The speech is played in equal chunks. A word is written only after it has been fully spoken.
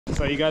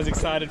So are you guys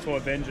excited for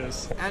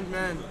Avengers?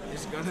 Ant-Man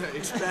is gonna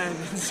expand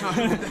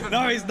inside.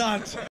 No, he's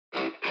not.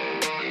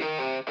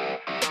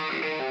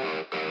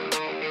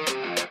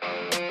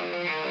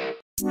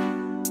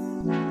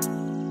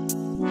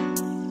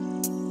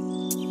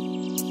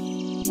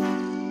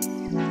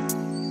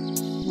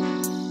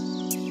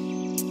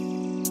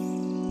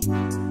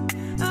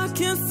 I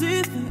can't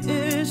see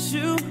the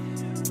issue.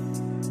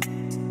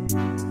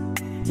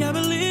 Yeah,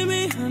 believe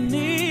me, I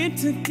need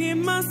to keep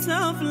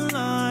myself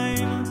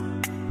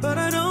alive, but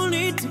I don't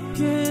need to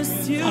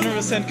kiss you.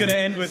 100% gonna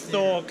end with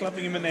Thor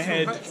clapping him in the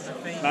head.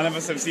 None of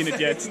us have seen it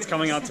yet. It's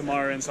coming out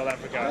tomorrow in South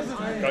Africa.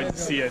 Going to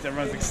see it.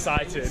 Everyone's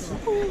excited.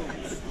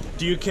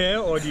 Do you care,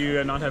 or do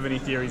you not have any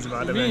theories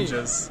about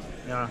Avengers?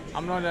 Yeah.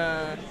 I'm not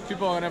a...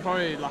 People are gonna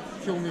probably like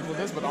kill me for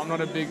this, but I'm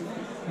not a big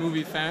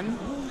movie fan.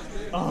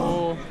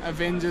 Or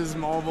Avengers,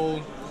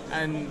 Marvel,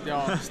 and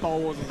Star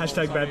Wars.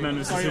 Hashtag Batman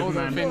vs Sorry, all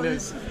the Superman.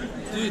 offenders.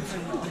 Dude,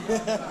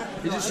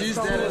 you just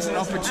used that as an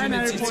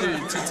opportunity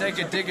to take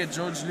a dig at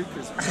George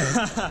Lucas.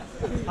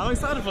 I'm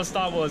excited for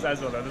Star Wars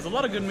as well though. There's a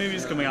lot of good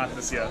movies coming out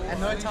this year. And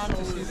no time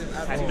to see them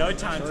at all. And no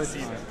time to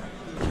see them.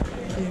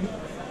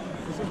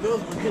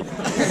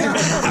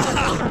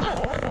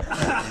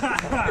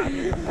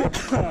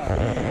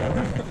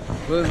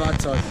 Where's my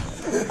talk?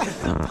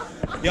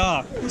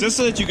 Yeah, just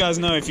so that you guys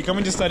know, if you're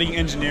coming to studying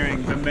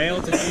engineering, the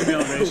male to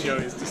female ratio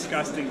is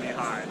disgustingly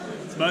high.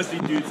 It's mostly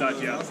dudes out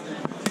here.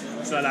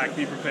 So like,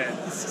 be prepared.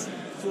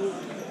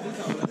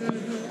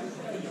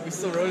 We're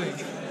still rolling.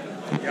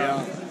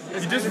 Yeah.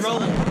 You're just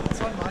rolling. It's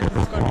got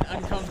an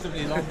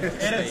uncomfortably long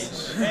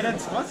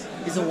Edit what?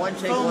 It's a one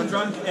take Film one.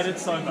 drunk, edit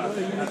sober.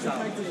 That's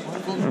how.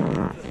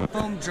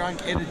 Film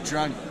drunk, edit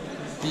drunk.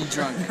 Be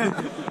drunk.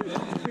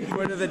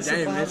 Quote of the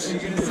day,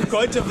 Mitch.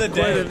 Quote of the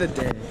day. Quote of the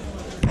day.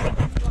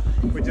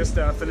 We just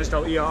finished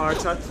our ERR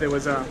tut. There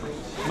was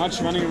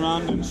much running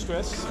around and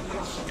stress.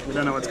 We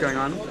don't know what's going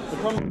on. The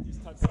problem with these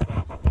tuts,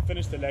 we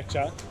finished the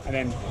lecture, and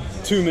then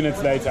 2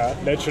 minutes later,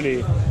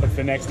 literally, it's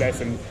the next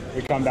lesson.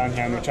 We come down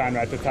here and we try and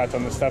write the tut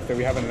on the stuff that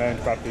we haven't learned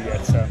properly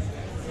yet. So,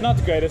 not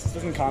the greatest.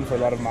 Doesn't count for a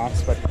lot of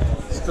marks, but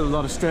still a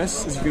lot of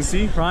stress, as you can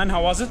see. Ryan,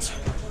 how was it?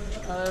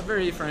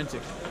 Very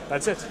frantic.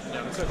 That's it.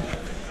 Yeah, that's it.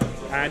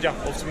 And yeah,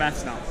 off to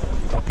maths now.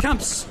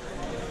 Camps.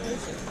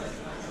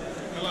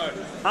 Hello.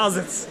 How's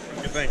it?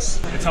 Good, thanks.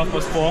 It's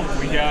 4:30.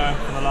 We're here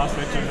for the last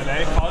lecture of the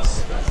day.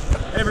 Cause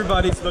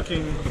everybody's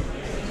looking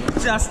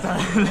just a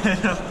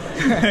little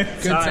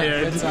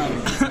tired. Good time.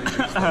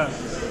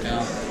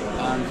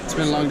 Yeah. It's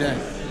been a long day.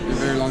 A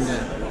very long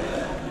day.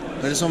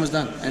 But it's almost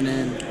done. And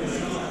then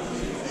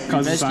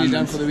we're basically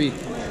done for the week.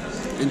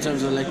 In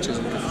terms of lectures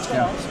and everything.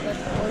 Yeah.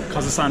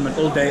 Cause assignment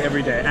all day,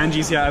 every day.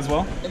 Angie's here as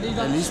well.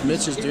 At least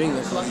Mitch is doing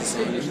the class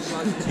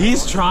assignment.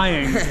 He's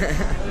trying.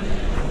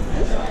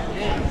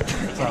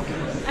 So.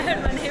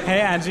 Hey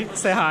Angie,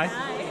 say hi.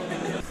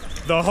 Hi.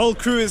 The whole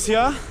crew is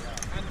here,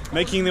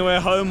 making their way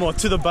home or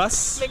to the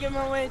bus. Making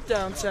my way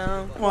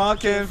downtown.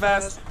 Walking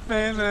fast,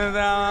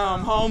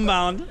 I'm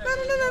homebound.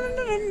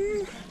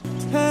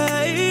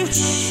 Hey,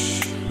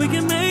 we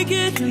can make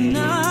it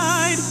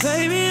tonight,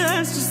 baby,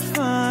 that's just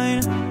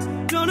fine.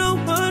 Don't know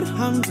what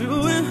I'm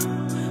doing,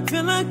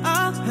 feel like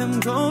I am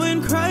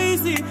going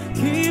crazy,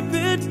 keep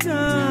it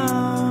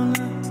down.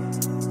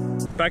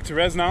 Back to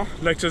res now,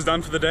 lecture's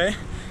done for the day.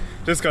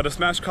 Just got to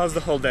smash cars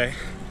the whole day.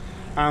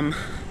 I'm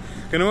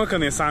gonna work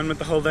on the assignment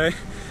the whole day,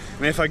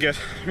 and if I get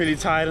really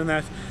tired in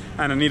that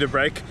and I need a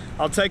break,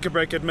 I'll take a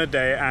break at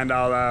midday and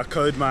I'll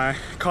code my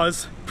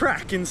cars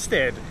prac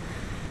instead.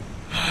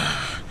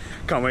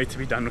 Can't wait to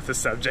be done with this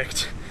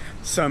subject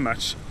so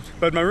much.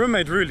 But my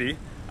roommate Ruli,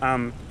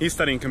 he's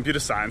studying computer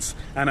science,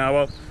 and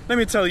well, let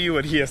me tell you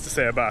what he has to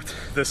say about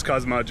this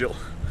cos module.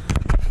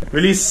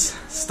 Ruli's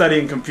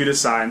studying computer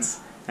science,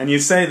 and you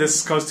say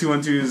this cos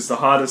 212 is the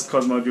hardest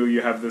cos module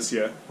you have this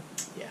year.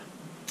 Yeah,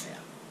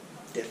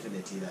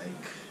 definitely. Like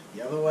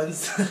the other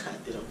ones,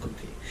 they don't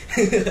compare.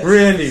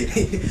 Really?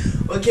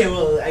 Okay,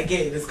 well,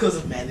 again, it's because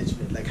of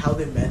management, like how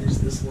they manage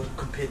this one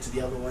compared to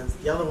the other ones.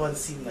 The other ones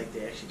seem like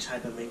they're actually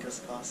trying to make us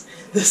pass.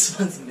 This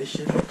one's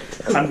mission.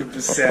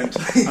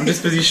 100%. I'm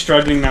just busy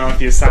struggling now with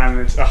the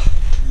assignment.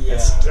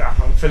 Yeah.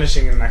 I'm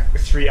finishing in like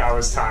 3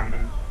 hours time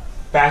and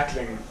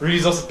battling.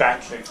 Ruli's also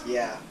battling.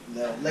 Yeah,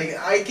 no, like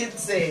I can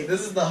say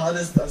this is the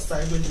hardest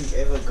assignment we've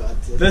ever got.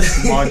 This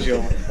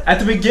module. At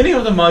the beginning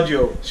of the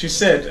module, she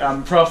said,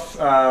 Prof,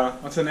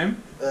 what's her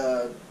name?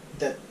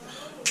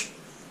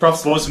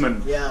 Prof.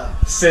 Borsman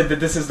said that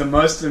this is the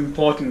most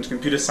important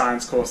computer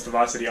science course the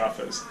varsity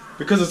offers,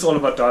 because it's all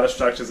about data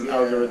structures and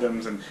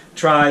algorithms and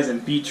tries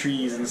and B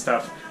trees and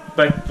stuff.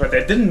 But what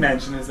they didn't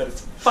mention is that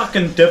it's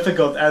fucking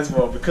difficult as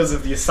well because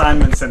of the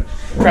assignments and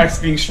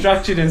pracs being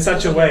structured in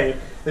such a way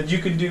that you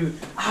can do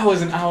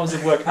hours and hours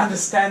of work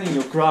understanding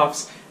your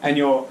graphs and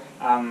your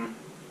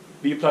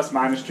B plus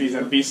minus trees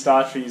and B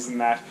star trees and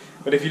that.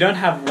 But if you don't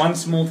have one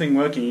small thing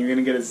working, you're going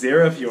to get a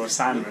 0 for your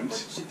assignment.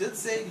 She did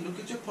say, look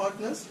at your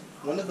partners.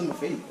 One of them are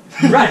failing.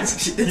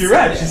 Right, you're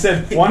right. She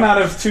said 1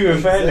 out of 2 are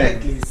failing.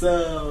 Exactly.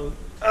 So.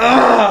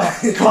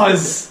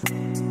 Cause.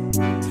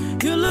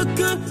 You look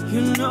good,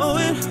 you know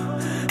it.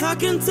 I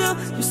can tell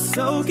you're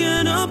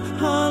soaking up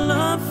all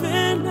of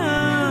it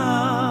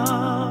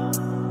now.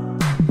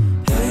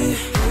 Hey,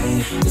 hey,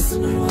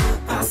 listen to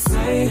what I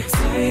say.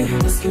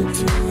 Let's get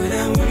to it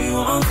and we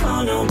won't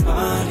tell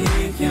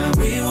nobody. Yeah,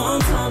 we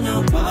won't tell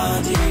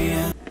nobody.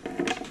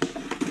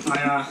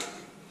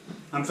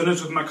 I'm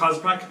finished with my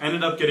cosplac. I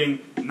ended up getting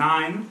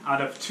 9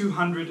 out of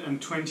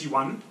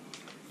 221.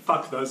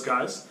 Fuck those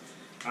guys.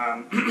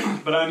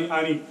 But I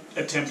only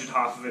attempted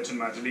half of it in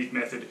my delete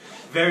method.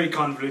 Very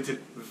convoluted,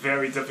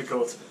 very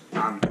difficult.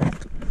 I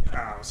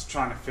was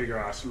trying to figure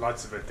out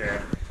lots of it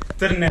there.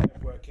 Didn't end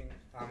up working.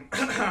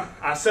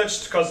 I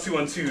searched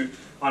cos212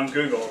 on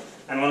Google,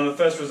 and one of the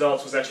first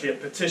results was actually a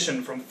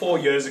petition from 4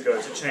 years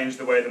ago to change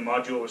the way the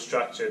module was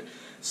structured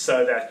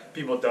so that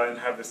people don't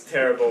have this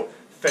terrible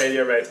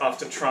failure rate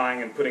after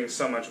trying and putting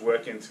so much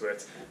work into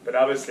it. But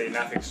obviously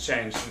nothing's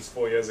changed since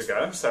 4 years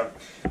ago, so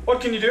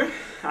what can you do?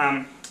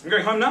 I'm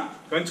going home now,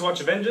 going to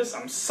watch Avengers.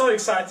 I'm so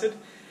excited,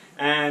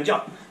 and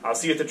yeah, I'll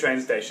see you at the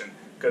train station,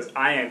 because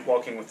I ain't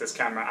walking with this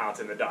camera out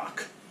in the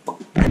dark.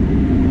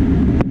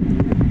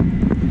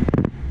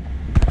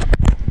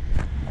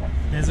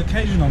 There's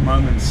occasional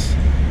moments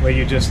where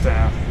you just,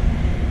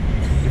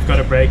 you've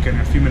got a break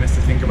and a few minutes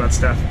to think about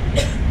stuff,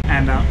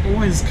 and I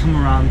always come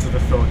around to the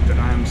thought that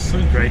I am so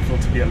grateful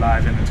to be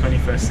alive in the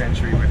 21st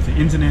century with the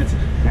internet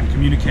and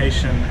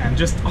communication and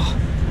just,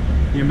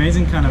 the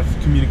amazing kind of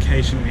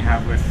communication we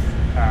have with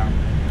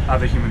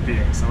other human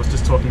beings. I was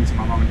just talking to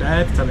my mom and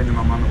dad, telling them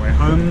I'm on the way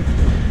home.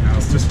 And I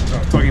was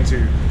talking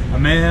to a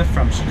mayor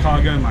from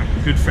Chicago, my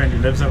good friend who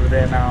lives over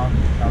there now.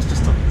 I was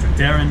just talking to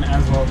Darren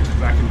as well, who's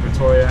back in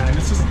Pretoria, and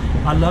it's just,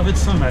 I love it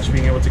so much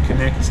being able to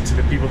connect to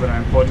the people that are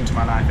important to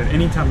my life at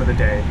any time of the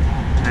day.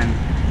 And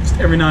just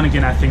every now and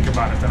again I think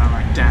about it and I'm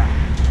like, damn,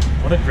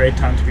 what a great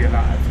time to be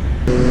alive.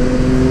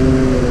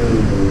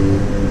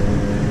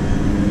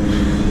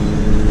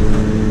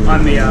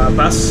 On the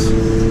bus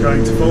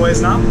going to Four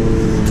Ways now.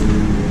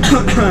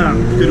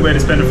 Good way to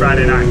spend a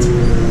Friday night.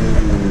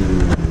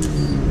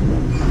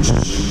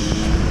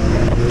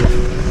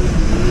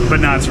 But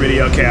now it's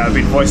really okay. I've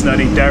been voice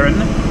noting Darren,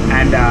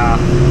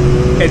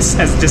 and it's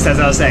just as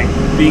I was saying,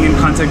 being in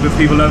contact with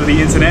people over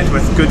the internet,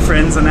 with good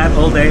friends and that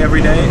all day,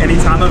 every day, any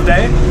time of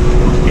day,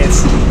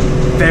 it's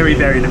very,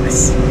 very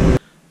nice.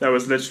 That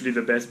was literally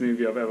the best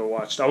movie I've ever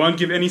watched. I won't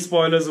give any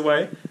spoilers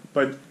away,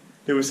 but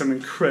there were some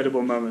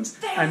incredible moments.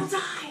 They all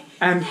die!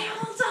 And they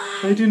all die!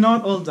 They do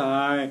not all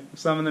die.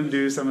 Some of them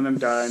do, some of them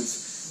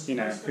don't. You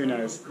know, who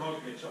knows.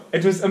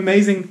 It was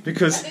amazing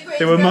because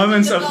there were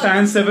moments of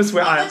fan service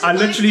where I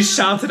literally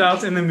shouted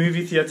out in the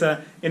movie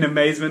theater in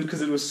amazement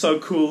because it was so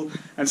cool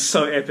and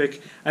so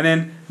epic. And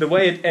then the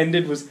way it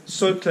ended was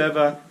so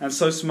clever and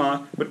so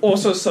smart, but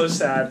also so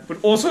sad,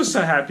 but also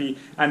so happy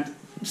and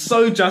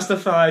so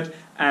justified.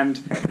 And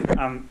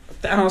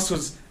Thanos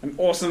was an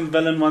awesome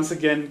villain once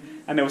again.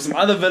 And there were some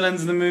other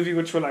villains in the movie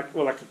which were like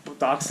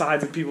dark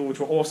sides of people which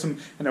were awesome,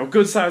 and there were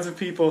good sides of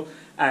people,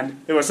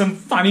 and there were some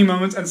funny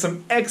moments and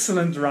some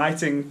excellent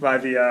writing by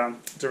the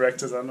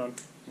directors. I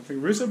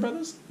think Russo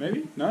brothers,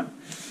 maybe? No?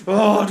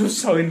 Oh, it was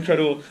so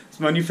incredible. It's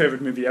my new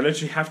favorite movie. I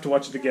literally have to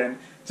watch it again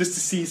just to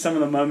see some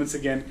of the moments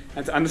again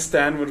and to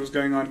understand what was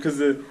going on, because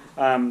there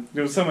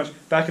was so much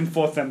back and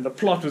forth and the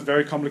plot was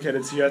very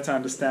complicated, so you had to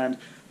understand,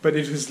 but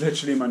it was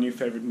literally my new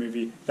favorite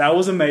movie. That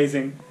was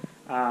amazing.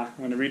 I'm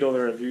going to read all the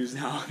reviews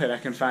now that I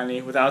can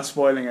finally, without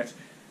spoiling it,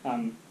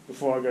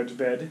 before I go to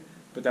bed.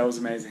 But that was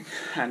amazing.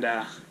 And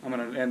I'm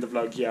going to end the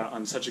vlog here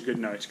on such a good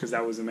note, because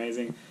that was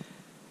amazing.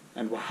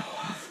 And wow,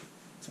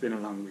 it's been a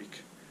long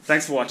week.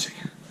 Thanks for watching.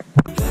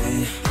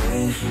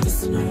 Hey,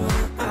 listen to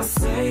what I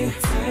say.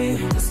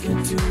 Let's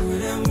get to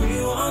it and we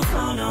won't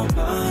tell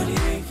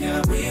nobody.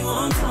 Yeah, we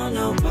won't tell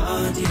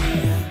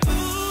nobody.